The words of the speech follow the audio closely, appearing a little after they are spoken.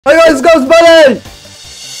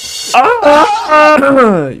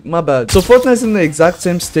My bad. So Fortnite's in the exact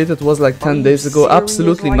same state it was like 10 days ago.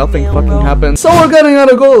 Absolutely nothing fucking happened. So we're getting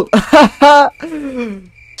out of gold.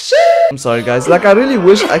 I'm sorry guys, like I really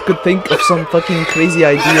wish I could think of some fucking crazy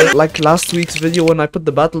idea like last week's video when I put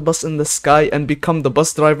the battle bus in the sky and become the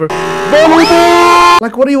bus driver.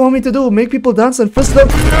 Like what do you want me to do? Make people dance and fist them?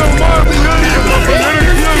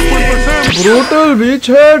 Brutal beach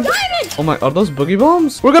head. Oh my, are those boogie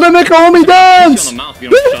bombs? We're gonna make a homie dance!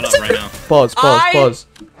 Pause.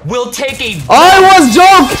 We'll take a I was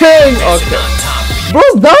joking! Okay.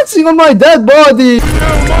 Bro's dancing on my dead body!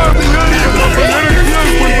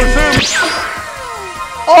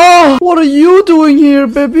 Oh, what are you doing here,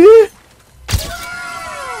 baby?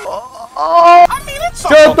 Oh,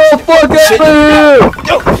 get the fuck out of here!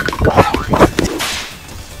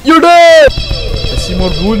 You're dead! I see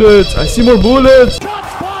more bullets. I see more bullets. Shots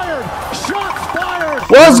fired! Shots fired!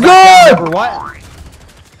 What's good? Never what?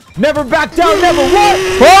 Never back down, never what?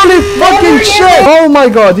 Holy fucking shit! Oh my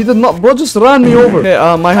god, he did not. Bro just ran me over. Okay,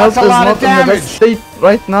 my health is not in the best state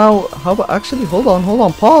right now. How about actually? Hold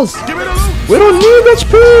on, pause. We don't need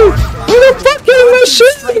HP! We're the fucking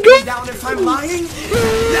machine gun!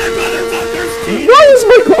 Why is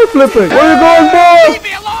my car flipping? Where are you going, bro? Leave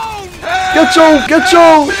me alone! Get yo!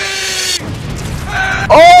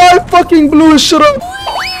 Oh, I fucking blew his shit up!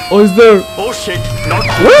 Oh, he's there. Bullshit.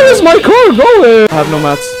 Where is my car going? I have no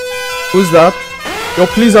mats. Who's that? Yo,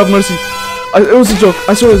 please have mercy. It was a joke.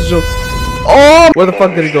 I swear it was a joke. Oh! Where the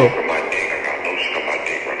fuck did he go?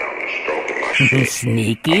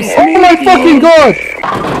 Sneaky. Oh my fucking god!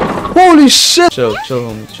 Holy shit! Chill,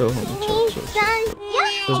 homie, chill.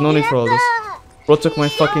 There's no need for all this. Bro took my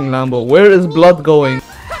fucking Lambo. Where is blood going?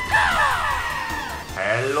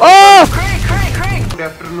 Hello. Ah! Good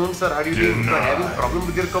afternoon, sir. Are you doing? Having problem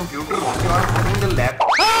with your computer? What you are doing the lab?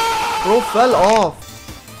 Bro fell off.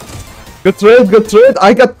 Good trade.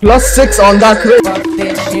 I got +6 on that trade.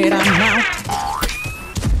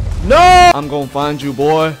 No! I'm gonna find you,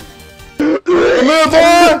 boy. Come here,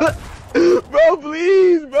 boy! Bro,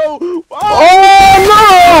 please, bro.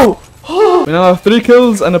 Oh no! We now have 3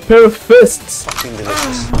 kills and a pair of fists.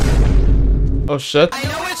 Oh shit.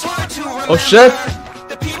 Oh shit!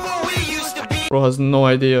 Bro has no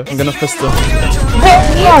idea. I'm gonna fist him.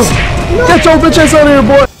 Oh! Get your bitches out of here,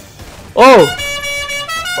 boy! Oh!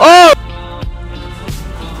 Oh!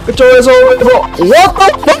 Get your ass over here, bro! What the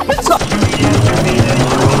fuck is that?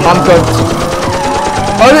 I'm cooked.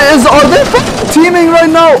 Are they fucking teaming right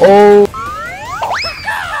now? Oh!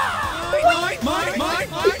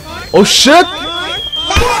 Oh shit!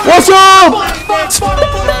 What's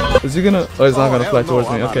up? Is he gonna? Oh, he's not gonna fly towards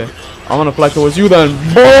me. Okay, I'm gonna fly towards you then,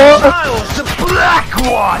 boy.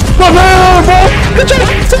 Come here, boy!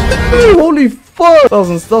 Holy fuck!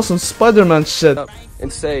 That was some Spider-Man shit.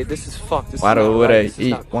 And say this is fucked. Why do they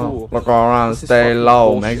eat? Look around, stay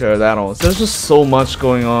low, make sure that don't. There's just so much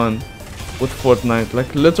going on with Fortnite,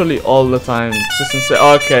 like literally all the time. It's just insane.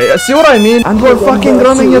 Okay, see what I mean? And we're fucking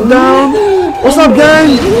running it down. What's up,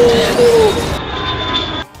 gang?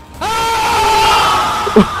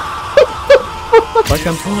 I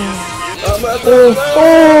can.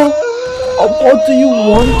 What do you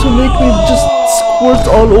want to make me just squirt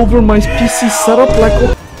all over my PC setup?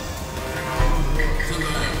 Like.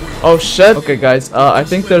 Oh shit. Okay, guys. I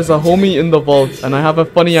think there's a homie in the vault, and I have a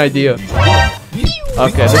funny idea.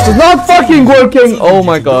 Okay, this is not fucking working! Oh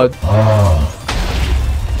my god.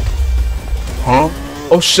 Huh?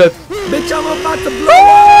 Oh shit. Bitch, I'm about to blow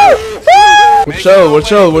up! We're chill.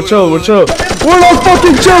 We're not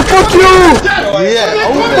fucking chill! Fuck you!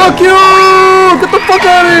 Fuck you! Get the fuck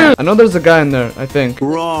out of here! I know there's a guy in there, I think.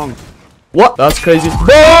 Wrong. What? That's crazy.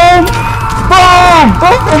 Boom! Boom!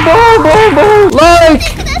 Like!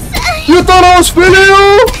 You thought I was feeling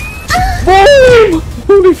you? Boom!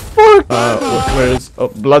 Holy fuck! Where is? Oh,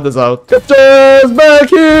 blood is out. Get your ass back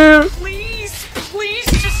here! Please,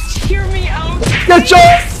 just hear me out. Get your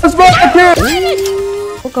ass back here!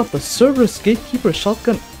 Look up a Cerberus Gatekeeper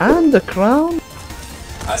shotgun and a crown.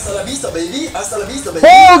 Hasta la vista, baby. Hasta la vista, baby.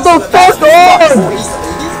 Hold the fuck on!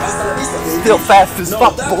 Still fast as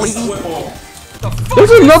fuck, boy.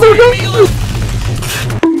 There's another guy.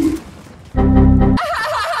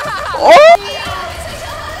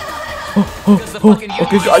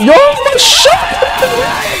 Okay, God. Yo, shit!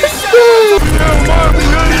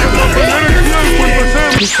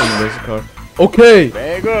 Okay.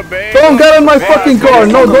 Don't get in my fucking car.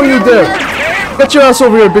 No, don't you dare. Get your ass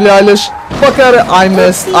over here, Billie Eilish. Fuck out of it. I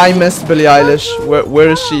missed Billie Eilish. Where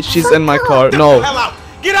is she? She's in my car. No.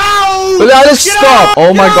 Get out! Billie Eilish, stop!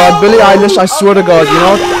 Oh my god, Billie Eilish, I swear to god, you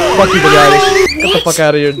know what? Fuck you, Billie Eilish. Get the fuck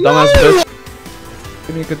out of here, dumbass bitch.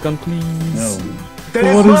 Give me a good gun, please. No.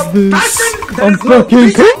 What is this? I'm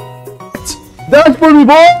fucking cooked! Dance for me,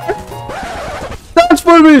 boy! Dance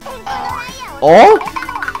for me! Oh?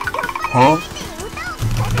 Huh?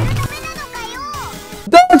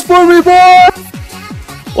 Dance for me, boy!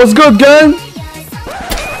 What's good, gang?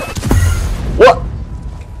 What?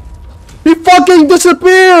 He fucking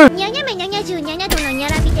disappeared!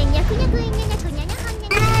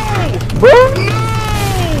 Bro?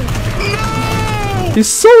 He's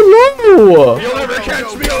so low! You'll never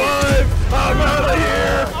catch me alive! I'm out of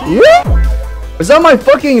here! What? Is that my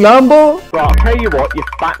fucking Lambo? Right, I'll tell you what, you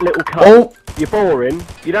fat little cunt. Oh! You're boring.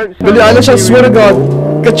 You don't Billie Eilish, I swear to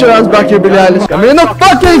God. Get your ass back here, Billie Eilish. I'm in the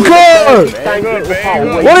fucking car!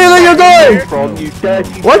 What do you think you're doing?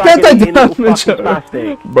 Why can't I damage her?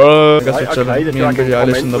 Bro, I guess we're chilling. Me and Billie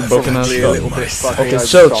Eilish in the broken ass car. Okay,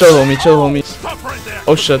 chill, homie, chill, homie.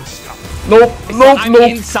 Oh shit. Nope, nope, I'm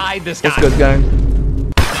nope. inside this guy. What's good, gang?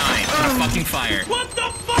 Fucking fire.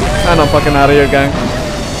 And I'm fucking out of here, gang.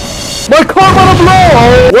 My car wanna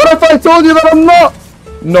blow! What if I told you that I'm not?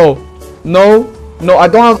 No. No, no, I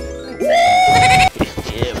don't have.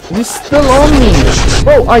 He's still on me.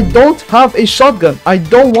 Bro, I don't have a shotgun. I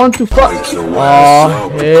don't want to fuck. Aw,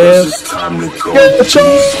 hell. Get the shot,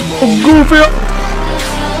 goofy.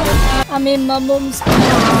 I'm in my mom's.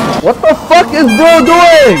 What the fuck is bro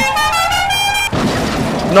doing?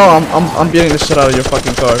 No, I'm beating the shit out of your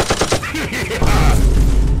fucking car.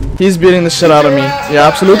 He's beating the shit out of me. Yeah,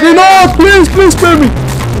 absolutely. No, please, please spare me.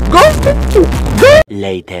 Go.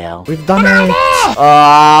 Later. We've done it.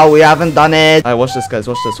 We haven't done it. Alright, watch this, guys.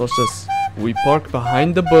 Watch this. Watch this. We park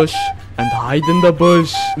behind the bush and hide in the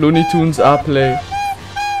bush. Looney Tunes app play.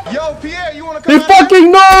 Yo, Pierre, you wanna come? He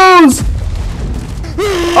fucking knows!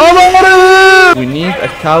 I'm out of here! We need a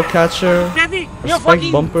cow catcher, or spike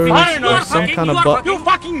bumpers, or some kind of butt.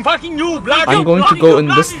 I'm going to go in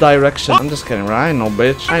this direction. I'm just kidding, right? I know,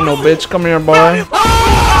 bitch. I know, bitch. Come here, boy.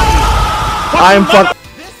 I'm fuck.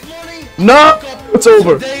 No! It's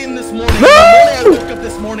over. No!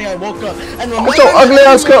 Get your ugly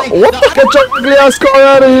ass car. What the? Get your ugly ass car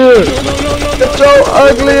out of here. Get your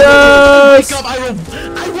ugly ass. I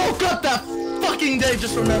woke up that fucking day,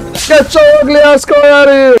 just remember that. Get your ugly ass car out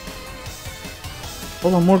of here.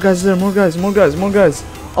 Hold on, more guys there. More guys, more guys, more guys.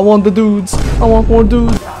 I want the dudes. I want more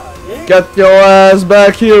dudes. Get your ass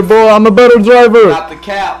back here, bro. I'm a better driver. Got the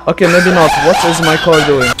cap. Okay, maybe not. What is my car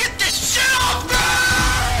doing?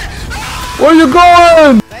 Where you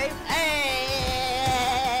going?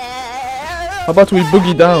 How about we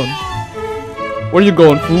boogie down? Where you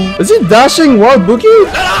going, fool? Is he dashing wild boogie?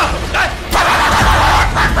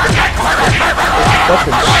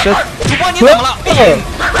 Fucking shit.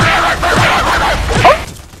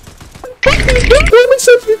 Let me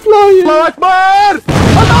set me flying.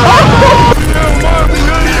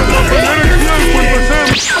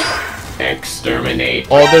 Exterminate.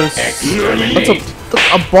 Oh, there's Exterminate.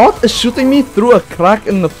 a bot is shooting me through a crack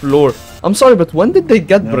in the floor. I'm sorry, but when did they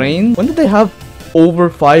get brain? When did they have over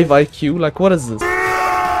 5 IQ? Like, what is this?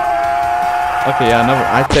 Okay, yeah, never.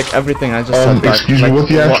 I take everything I just said back. Excuse like, me, what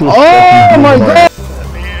the actual oh my god!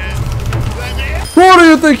 Who do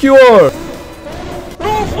you think you are?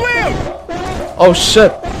 Oh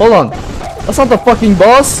shit! Hold on. That's not the fucking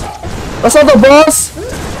boss. That's not the boss.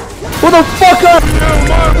 Who the fuck are?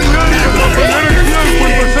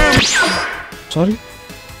 Sorry.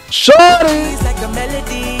 Sorry.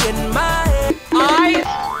 I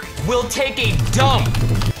will take a dump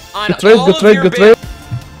on Good trade, all good of trade, your good trade.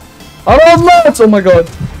 I don't know. Oh my god.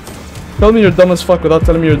 Tell me you're dumb as fuck without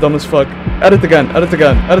telling me you're dumb as fuck. Edit again, edit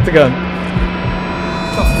again, edit again.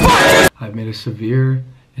 I've made a severe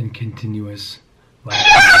and continuous Okay,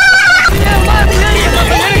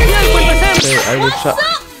 I will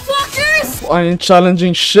I ain't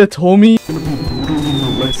challenging shit, homie.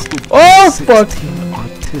 Oh fuck!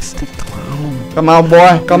 Come out,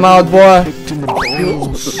 boy! Come out, boy!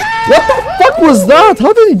 What the fuck was that?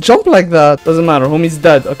 How did he jump like that? Doesn't matter. Homie's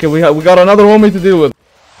dead. Okay, we got another homie to deal with.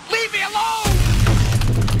 Leave me alone!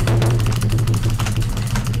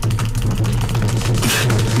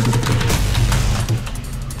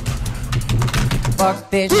 Fuck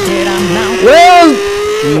this shit, I'm out. Well,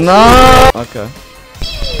 nah. Okay.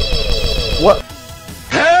 What?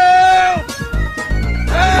 Help!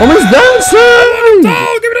 Homie's dancing!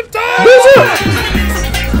 Oh, give it a time!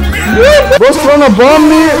 Bro's trying to bomb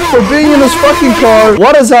me for being in his fucking car.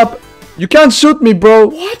 What is up? You can't shoot me, bro.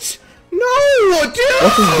 What? No, dude!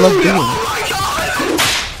 What is blood doing?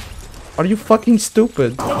 Are you fucking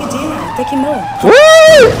stupid? Take him out.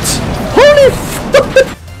 Wait! Holy fuck!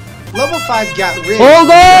 Level 5 got rid. Hold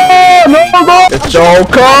on! Hold on! Get your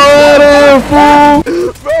car out of here, fool!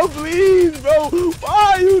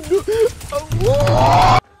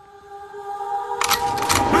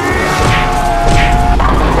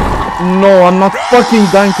 No, I'm not fucking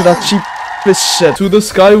dying to that cheap shit. To the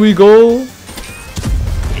sky we go.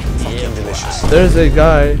 There's a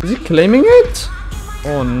guy. Is he claiming it?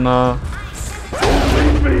 Oh nah.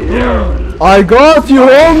 I got you,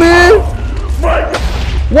 homie.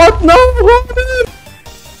 What now, homie?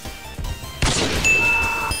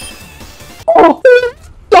 Oh,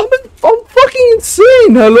 damn it! I'm fucking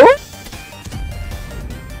insane. Hello?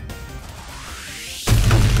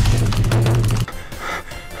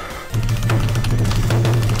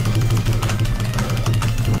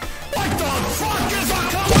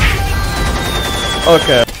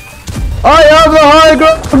 Okay. I have the high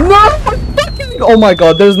ground. No! Fucking. Oh my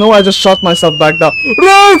god, there's no. I just shot myself back down.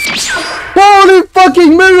 Run! Holy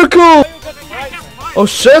fucking miracle! Oh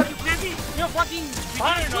shit!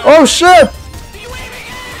 Oh shit!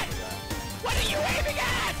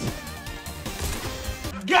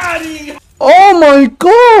 Oh my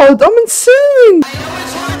god! I'm insane!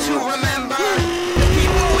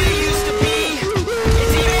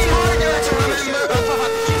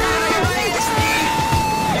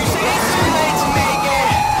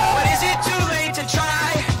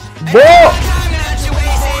 Whoa!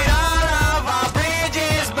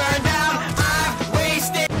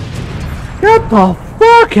 Get the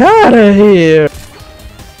fuck out of here!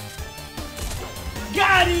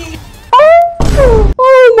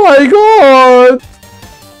 Oh my god!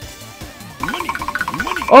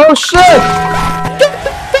 Oh shit!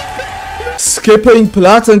 Skipping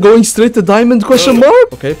plat and going straight to diamond question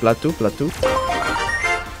mark? Okay, plat 2, plat 2.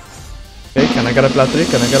 Okay, can I get a plat 3?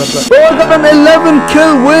 Can I get a plat? Oh, I got an 11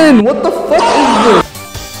 kill win! What the fuck is this?